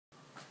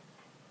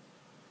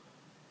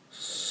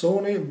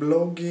Sony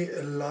Bloggie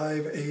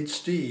Live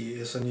HD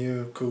is a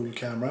new cool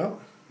camera.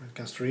 It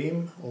can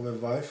stream over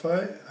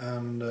Wi-Fi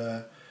and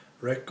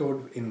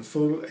record in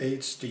full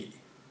HD.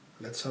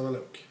 Let's have a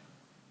look.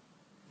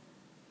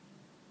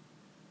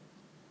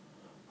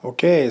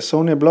 Okay,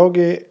 Sony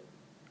Bloggie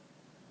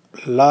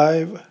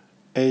Live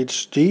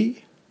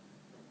HD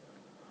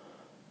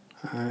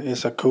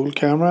is a cool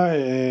camera.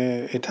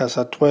 It has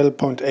a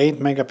 12.8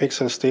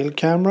 megapixel still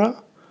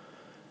camera,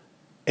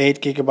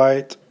 8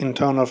 GB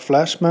internal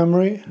flash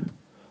memory,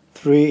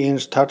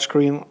 3-inch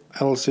touchscreen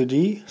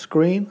LCD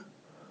screen.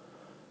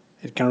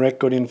 It can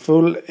record in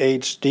full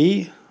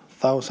HD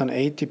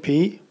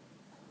 1080p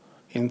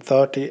in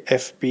 30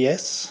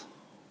 FPS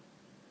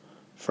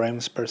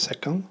frames per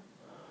second.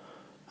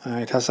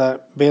 It has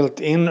a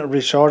built-in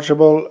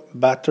rechargeable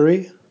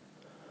battery.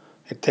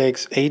 It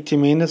takes 80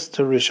 minutes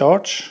to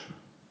recharge.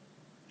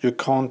 You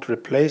can't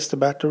replace the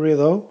battery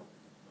though.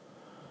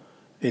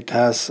 It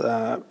has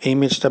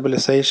image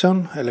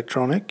stabilization,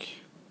 electronic.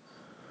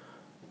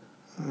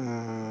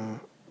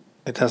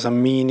 It has a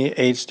mini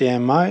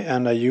HDMI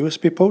and a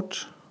USB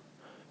port.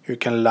 You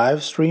can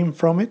live stream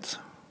from it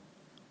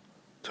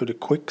to the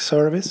quick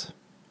service.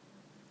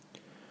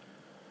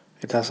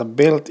 It has a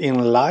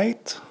built-in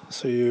light,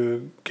 so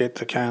you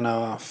get a kind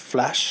of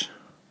flash.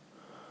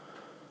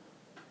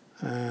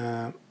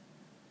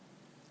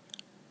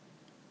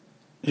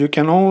 You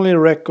can only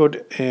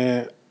record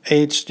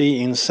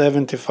HD in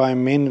 75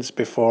 minutes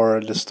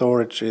before the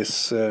storage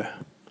is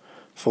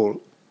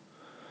full.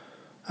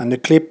 And the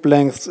clip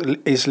length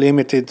is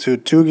limited to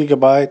 2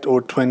 GB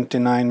or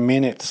 29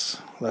 minutes.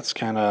 That's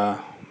kind of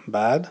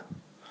bad.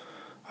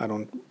 I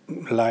don't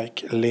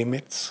like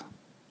limits.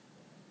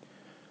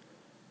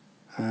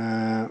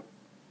 The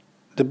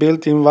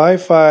built-in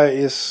Wi-Fi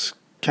is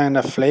kind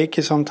of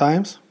flaky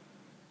sometimes.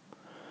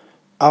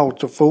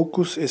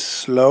 Autofocus is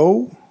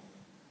slow.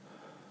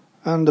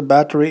 And the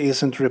battery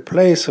isn't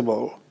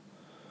replaceable.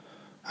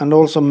 And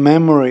also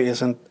memory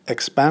isn't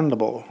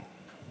expandable.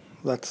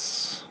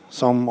 That's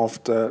some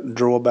of the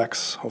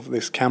drawbacks of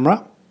this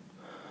camera.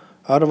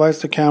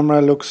 Otherwise the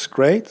camera looks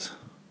great.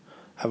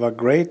 Have a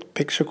great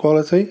picture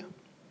quality.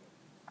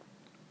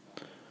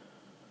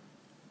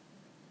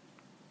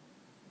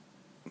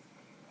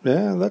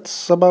 Yeah,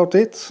 that's about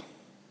it.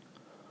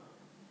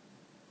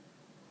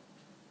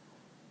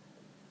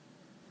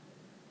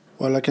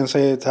 Well, I can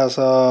say it has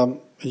a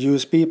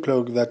USB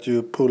plug that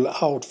you pull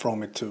out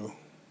from it too.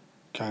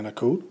 Kinda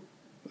cool.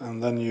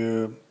 And then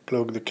you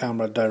plug the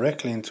camera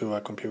directly into a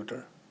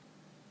computer.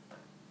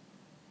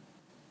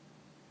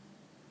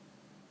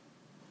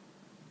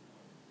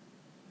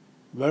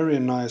 Very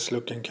nice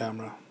looking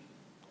camera.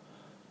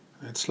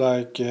 It's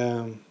like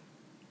the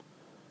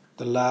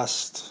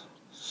last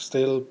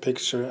still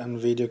picture and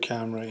video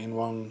camera in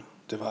one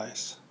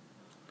device.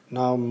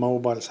 Now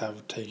mobiles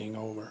have taken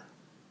over.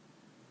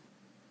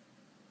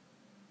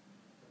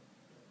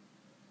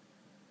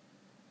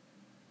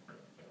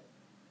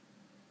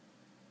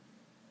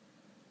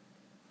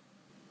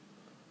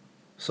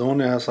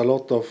 Sony has a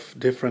lot of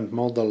different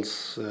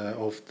models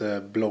of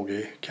the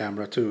Bloggie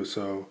camera too,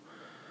 so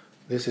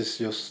this is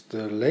just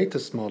the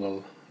latest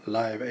model,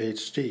 Live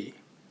HD.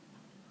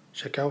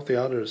 Check out the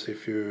others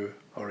if you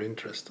are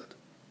interested.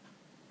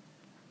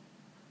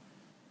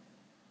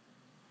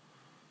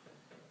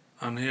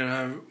 And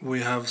here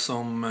we have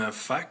some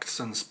facts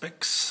and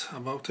specs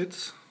about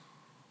it.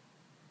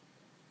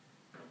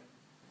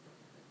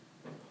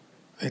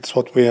 It's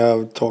what we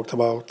have talked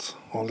about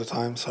all the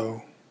time,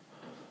 so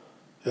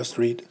just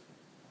read.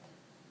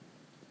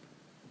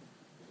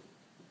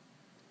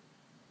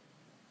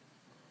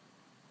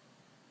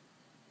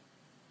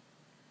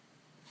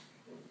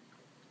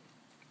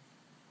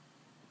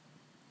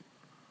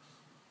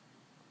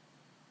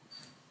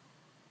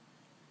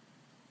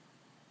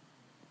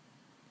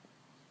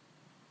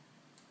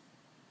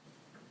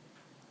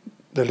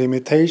 The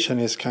limitation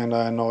is kind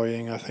of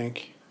annoying, I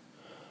think,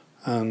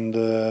 and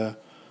the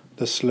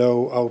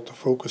slow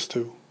autofocus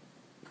too.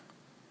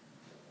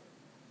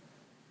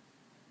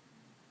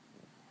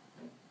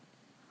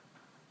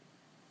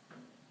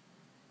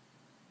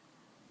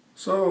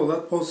 So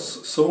that was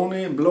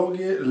Sony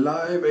Bloggie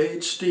Live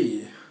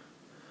HD.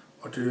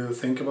 What do you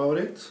think about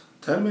it?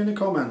 Tell me in the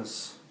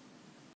comments.